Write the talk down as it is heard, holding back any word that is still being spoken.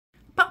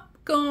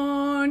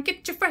popcorn.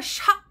 Get your fresh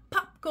hot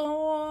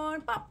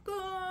popcorn.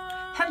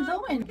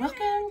 Hello and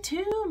welcome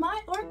to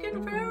my orchid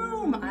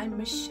room. I'm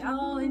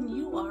Michelle and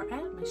you are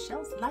at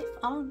Michelle's Life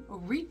on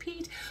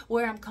Repeat,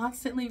 where I'm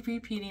constantly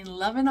repeating,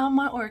 loving on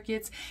my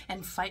orchids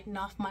and fighting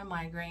off my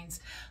migraines.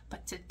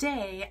 But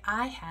today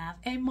I have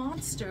a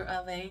monster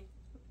of a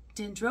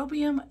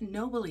Dendrobium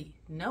Nobile.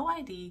 No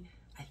ID.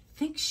 I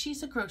think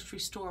she's a grocery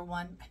store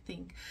one,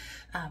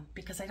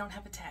 because I don't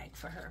have a tag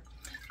for her.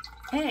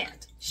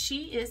 And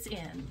she is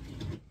in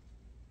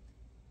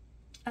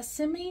a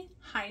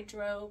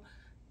semi-hydro,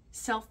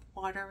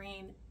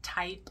 self-watering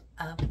type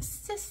of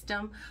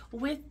system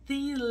with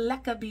the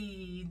Leca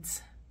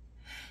beads.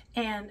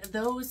 And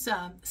those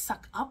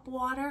suck up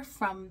water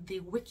from the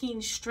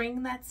wicking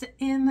string that's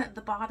in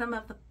the bottom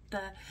of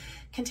the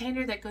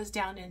container that goes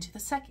down into the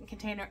second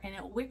container, and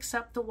it wicks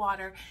up the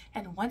water.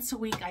 And once a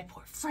week I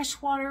pour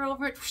fresh water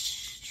over it,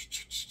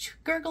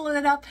 gurgle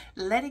it up,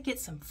 let it get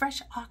some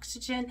fresh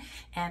oxygen,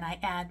 and I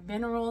add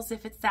minerals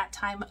if it's that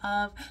time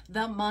of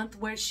the month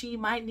where she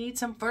might need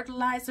some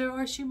fertilizer,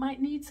 or she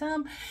might need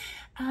some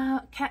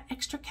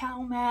extra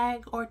cow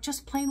mag, or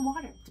just plain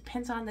water.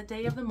 Depends on the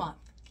day of the month.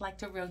 I like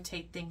to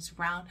rotate things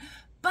around.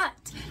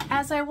 But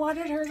as I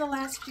watered her the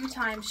last few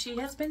times, she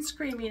has been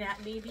screaming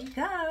at me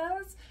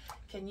because,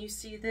 can you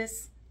see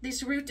this?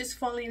 This root is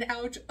falling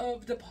out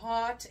of the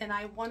pot, and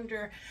I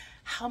wonder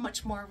how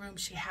much more room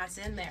she has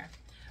in there.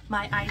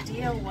 My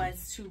idea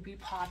was to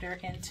repot her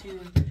into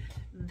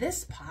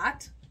this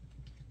pot,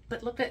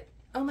 but look at,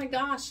 oh my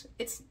gosh,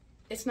 it's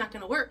not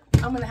going to work.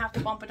 I'm going to have to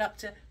bump it up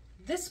to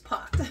this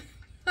pot,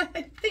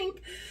 I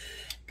think,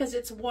 because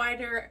it's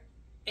wider,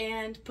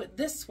 and put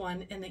this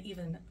one in the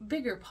even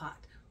bigger pot.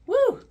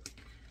 Woo!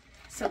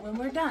 So when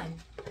we're done,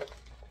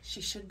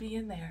 she should be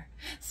in there.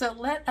 So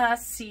let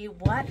us see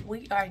what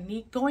we are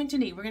going to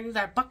need. We're going to need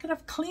our bucket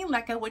of clean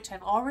Leca, which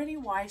I've already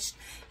washed.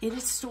 It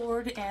is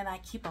stored, and I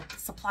keep a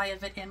supply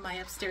of it in my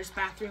upstairs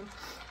bathroom.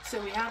 So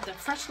we have the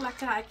fresh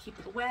Leca. I keep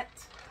it wet.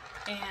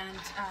 And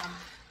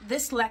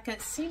this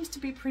Leca seems to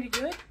be pretty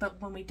good, but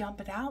when we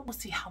dump it out, we'll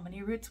see how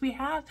many roots we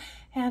have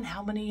and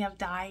how many have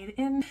died.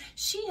 And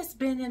she has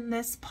been in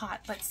this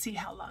pot. Let's see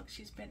how long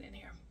she's been in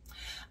here.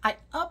 I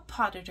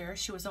up-potted her.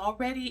 She was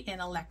already in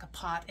a Leca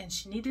pot, and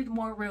she needed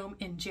more room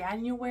in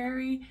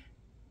January.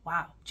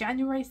 Wow,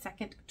 January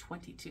 2nd,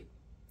 22.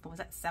 What was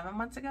that, 7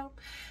 months ago?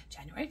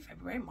 January,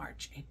 February,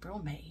 March, April,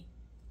 May,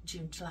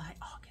 June, July,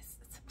 August,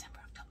 September,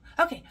 October.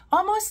 Okay,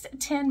 almost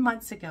 10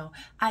 months ago,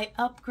 I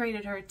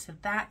upgraded her to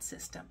that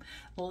system.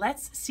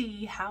 Let's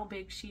see how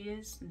big she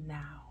is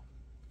now.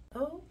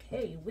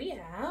 Okay, we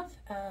have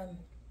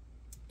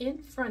in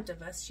front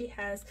of us, she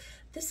has,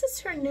 this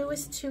is her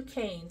newest two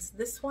canes.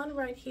 This one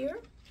right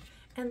here,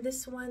 and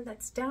this one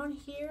that's down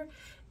here.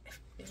 If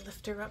we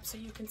lift her up so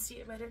you can see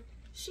it better,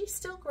 she's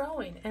still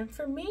growing. And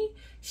for me,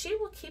 she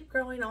will keep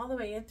growing all the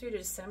way in through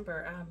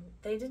December.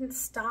 They didn't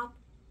stop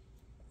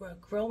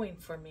growing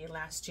for me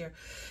last year,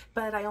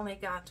 but I only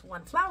got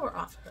one flower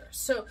off her.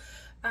 So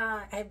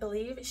I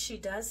believe she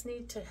does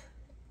need to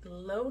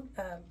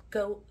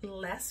go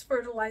less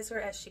fertilizer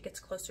as she gets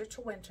closer to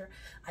winter.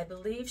 I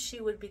believe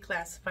she would be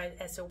classified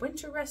as a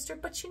winter rester,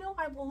 but you know,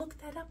 I will look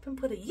that up and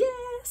put a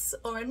yes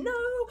or a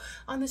no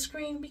on the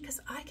screen because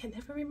I can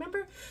never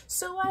remember.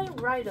 So I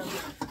write them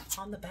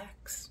on the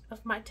backs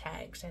of my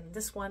tags, and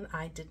this one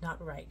I did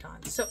not write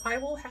on. So I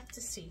will have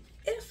to see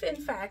if in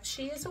fact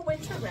she is a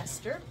winter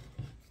rester.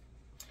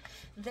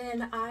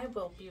 Then I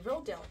will be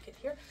real delicate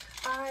here.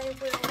 I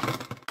will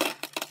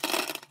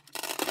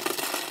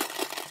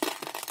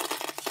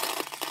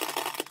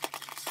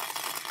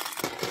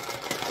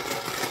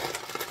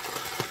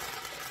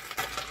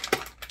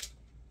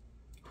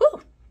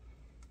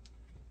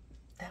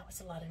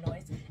a lot of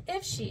noise.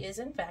 If she is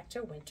in fact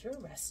a winter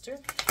rester,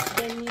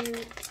 then you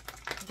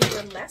give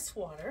her less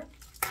water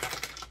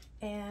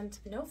and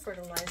no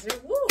fertilizer.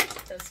 Woo!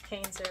 Those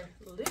canes are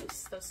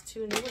loose, those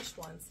two newish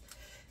ones.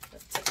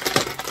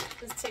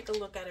 Let's take a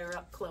look at her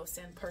up close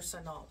and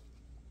personal.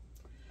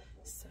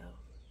 So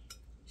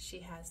she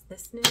has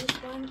this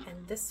newest one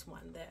and this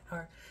one that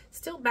are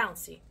still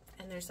bouncy,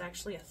 and there's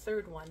actually a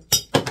third one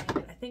behind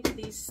it. I think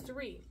these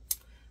three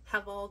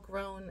have all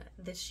grown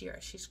this year.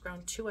 She's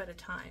grown 2 at a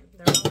time.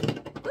 They're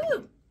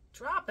all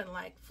dropping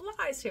like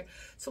flies here.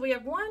 So we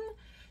have 1,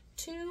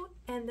 2,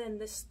 and then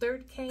this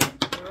third cane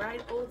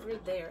right over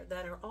there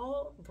that are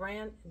all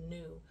brand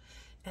new.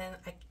 And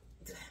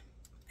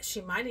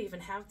she might even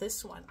have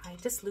this one. I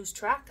just lose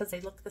track because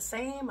they look the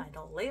same. I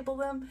don't label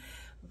them,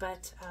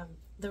 but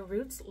the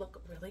roots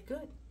look really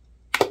good.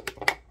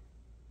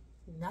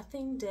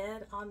 Nothing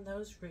dead on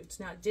those roots.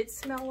 Now it did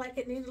smell like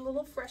it needed a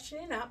little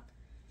freshening up.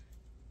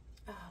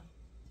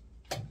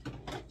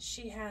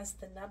 She has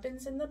the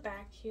nubbins in the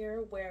back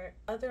here where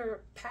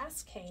other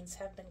past canes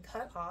have been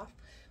cut off.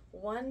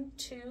 1,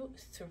 2,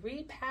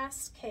 3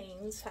 past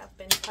canes have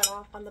been cut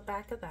off on the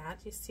back of that.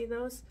 You see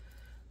those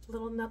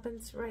little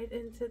nubbins right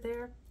into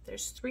there?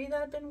 There's 3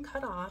 that have been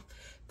cut off,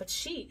 but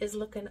she is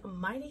looking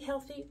mighty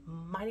healthy,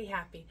 mighty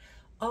happy.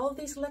 All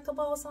these Leca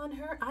balls on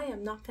her, I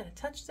am not going to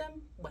touch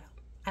them. Well,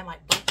 I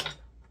might bump them,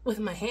 with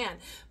my hand.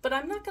 But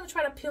I'm not going to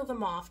try to peel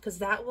them off, because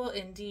that will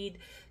indeed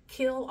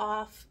kill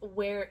off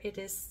where it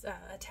is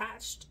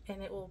attached,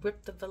 and it will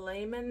rip the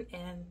velamen,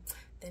 and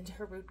then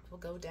her root will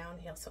go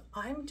downhill. So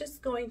I'm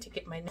just going to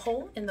get my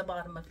hole in the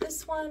bottom of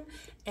this one,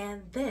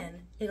 and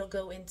then it'll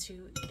go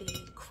into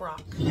the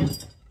crock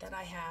that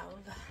I have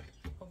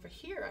over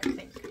here, I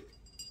think,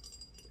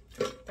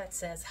 that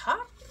says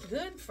hot,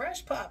 good,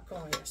 fresh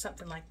popcorn or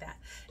something like that.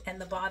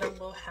 And the bottom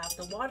will have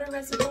the water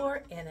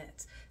reservoir in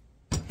it.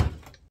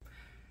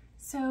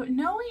 So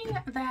knowing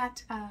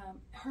that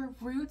her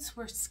roots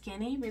were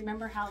skinny,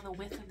 remember how the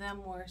width of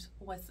them was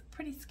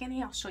pretty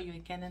skinny? I'll show you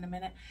again in a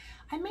minute.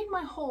 I made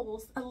my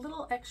holes a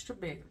little extra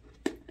big,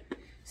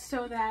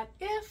 so that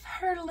if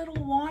her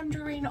little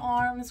wandering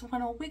arms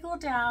want to wiggle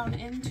down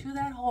into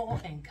that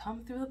hole and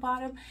come through the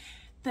bottom,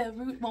 the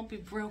root won't be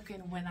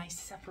broken when I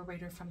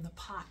separate her from the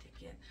pot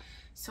again.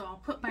 So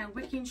I'll put my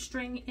wicking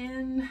string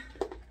in.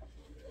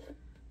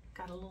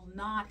 Got a little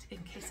knot in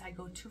case I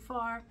go too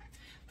far,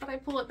 but I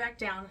pull it back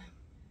down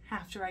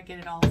after I get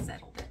it all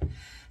settled in.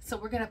 So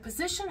we're going to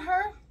position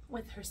her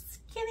with her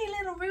skinny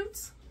little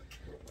roots,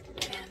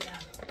 and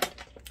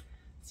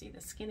see the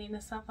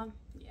skinniness of them?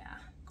 Yeah,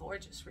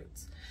 gorgeous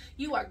roots.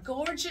 You are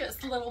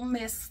gorgeous, little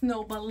Miss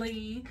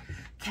Nobile.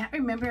 Can't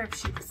remember if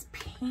she was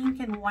pink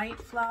and white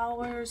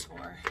flowers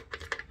or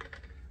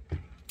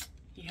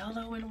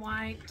yellow and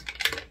white.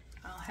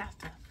 I'll have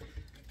to,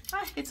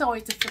 it's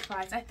always a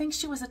surprise. I think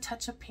she was a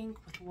touch of pink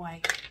with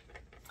white.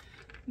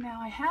 Now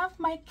I have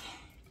my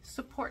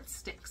support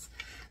sticks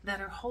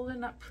that are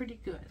holding up pretty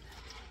good.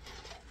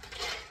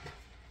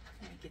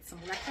 Let me get some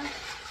Leca.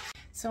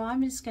 So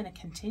I'm just going to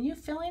continue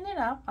filling it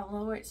up. I'll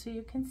lower it so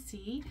you can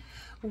see.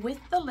 With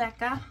the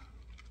Leca,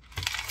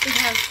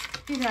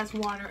 it has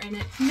water in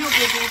it. No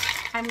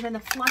biggie. I'm going to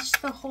flush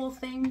the whole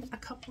thing a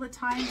couple of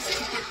times to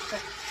get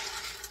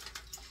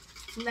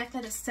the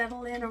Leca to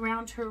settle in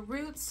around her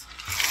roots.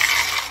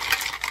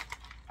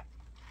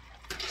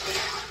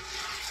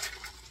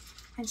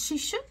 And she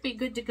should be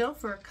good to go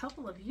for a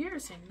couple of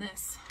years in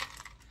this.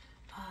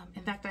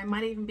 In fact, I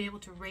might even be able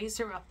to raise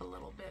her up a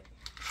little bit.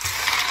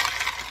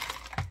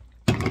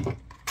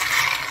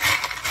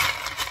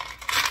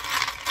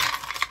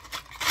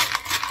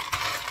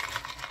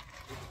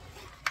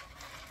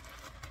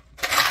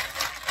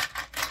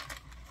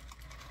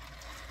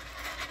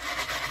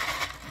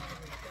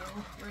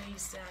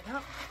 Raise that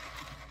up.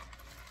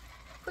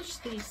 Push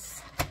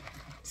these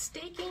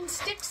staking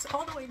sticks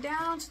all the way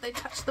down so they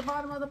touch the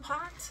bottom of the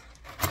pot,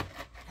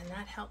 and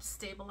that helps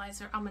stabilize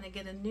her. I'm going to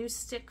get a new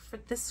stick for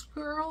this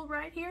girl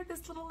right here,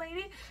 this little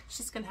lady.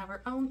 She's going to have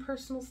her own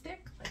personal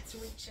stick. Let's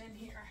reach in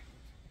here.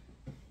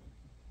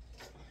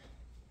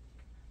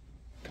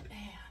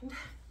 And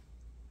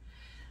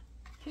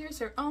here's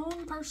her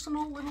own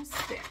personal little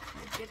stick.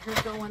 I'll get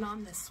her going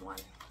on this one.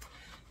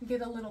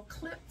 Get a little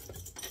clip.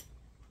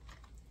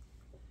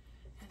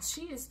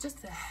 She is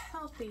just a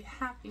healthy,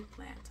 happy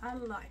plant. I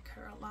like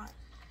her a lot.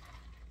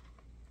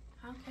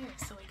 Okay,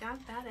 so we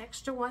got that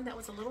extra one that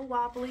was a little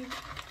wobbly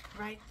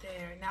right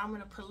there. Now I'm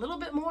going to put a little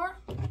bit more.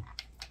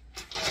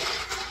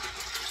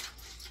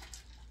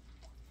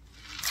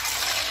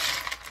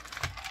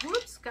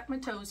 Whoops, got my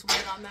toes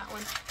wet on that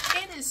one.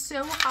 It is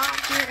so hot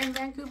here in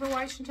Vancouver,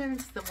 Washington.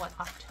 It's the, what,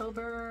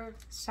 October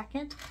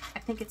 2nd? I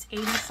think it's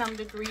 80-some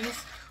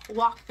degrees.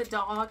 Walked the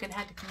dog and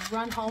had to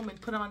run home and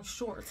put on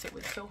shorts. It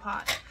was so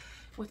hot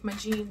with my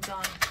jeans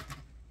on.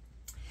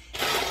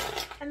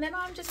 And then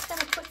I'm just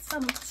going to put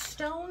some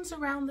stones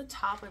around the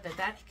top of it.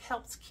 That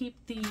helps keep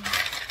the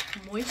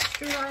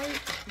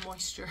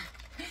moisture,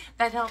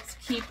 that helps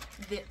keep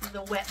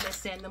the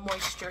wetness in, the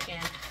moisture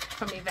in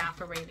from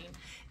evaporating.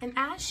 And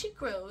as she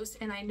grows,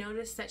 and I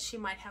notice that she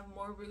might have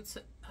more roots,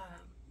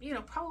 you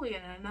know, probably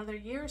in another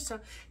year or so,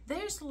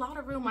 there's a lot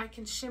of room I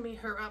can shimmy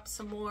her up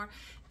some more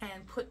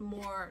and put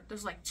more.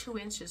 There's like 2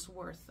 inches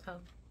worth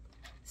of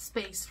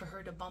space for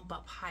her to bump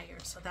up higher,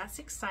 so that's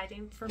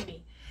exciting for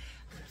me.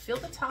 I'm going to fill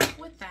the top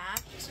with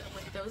that,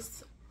 with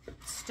those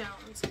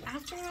stones.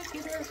 After I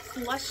get her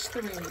flushed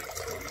through,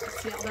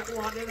 see all that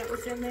water that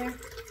was in there?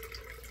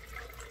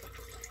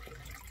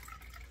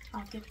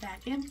 I'll get that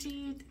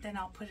emptied, then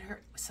I'll put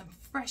her some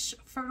fresh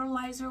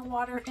fertilizer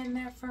water in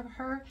there for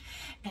her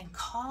and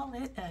call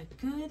it a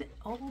good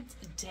old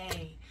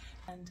day.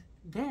 And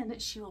then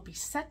she will be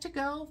set to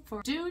go.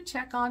 Do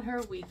check on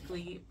her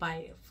weekly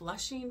by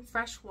flushing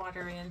fresh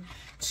water in,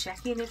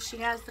 checking if she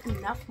has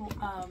enough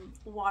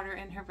water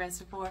in her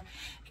reservoir,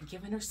 and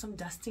giving her some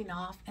dusting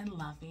off and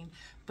loving.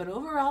 But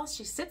overall,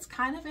 she sits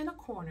kind of in a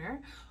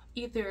corner.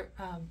 Either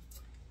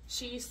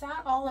she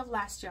sat all of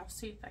last year, I'll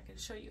see if I can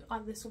show you,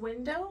 on this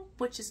window,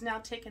 which is now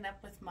taken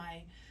up with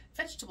my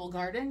vegetable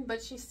garden,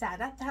 but she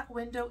sat at that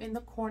window in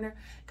the corner,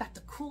 got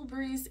the cool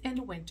breeze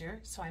in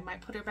winter, so I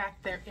might put her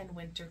back there in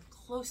winter,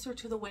 closer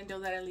to the window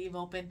that I leave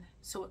open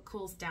so it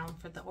cools down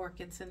for the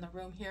orchids in the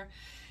room here.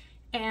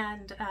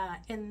 And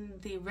in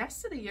the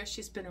rest of the year,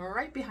 she's been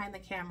right behind the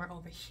camera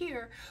over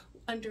here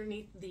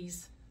underneath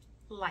these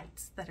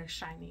lights that are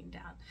shining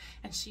down,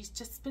 and she's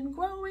just been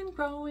growing.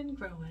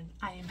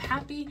 I am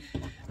happy.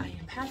 I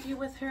am happy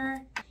with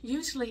her.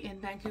 Usually in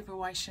Vancouver,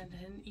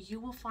 Washington, you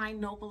will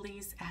find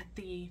Nobiles at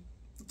the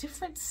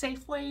different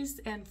Safeways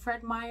and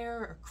Fred Meyer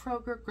or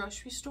Kroger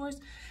grocery stores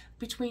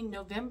between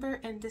November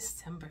and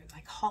December,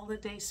 like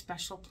holiday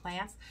special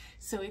plants.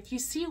 So if you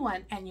see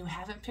one and you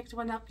haven't picked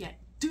one up yet,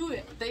 do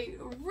it. They're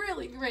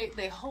really great.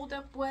 They hold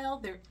up well.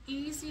 They're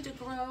easy to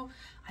grow.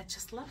 I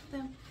just love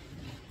them.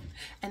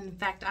 And in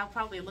fact, I'll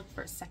probably look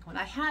for a second one.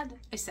 I had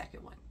a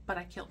second one, but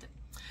I killed it.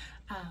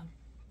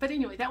 But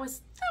anyway, that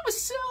was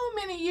so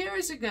many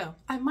years ago.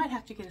 I might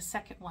have to get a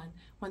second one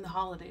when the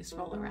holidays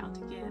roll around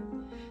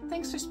again.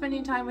 Thanks for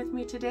spending time with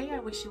me today. I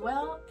wish you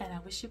well, and I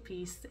wish you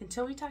peace.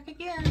 Until we talk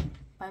again,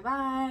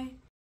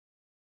 bye-bye.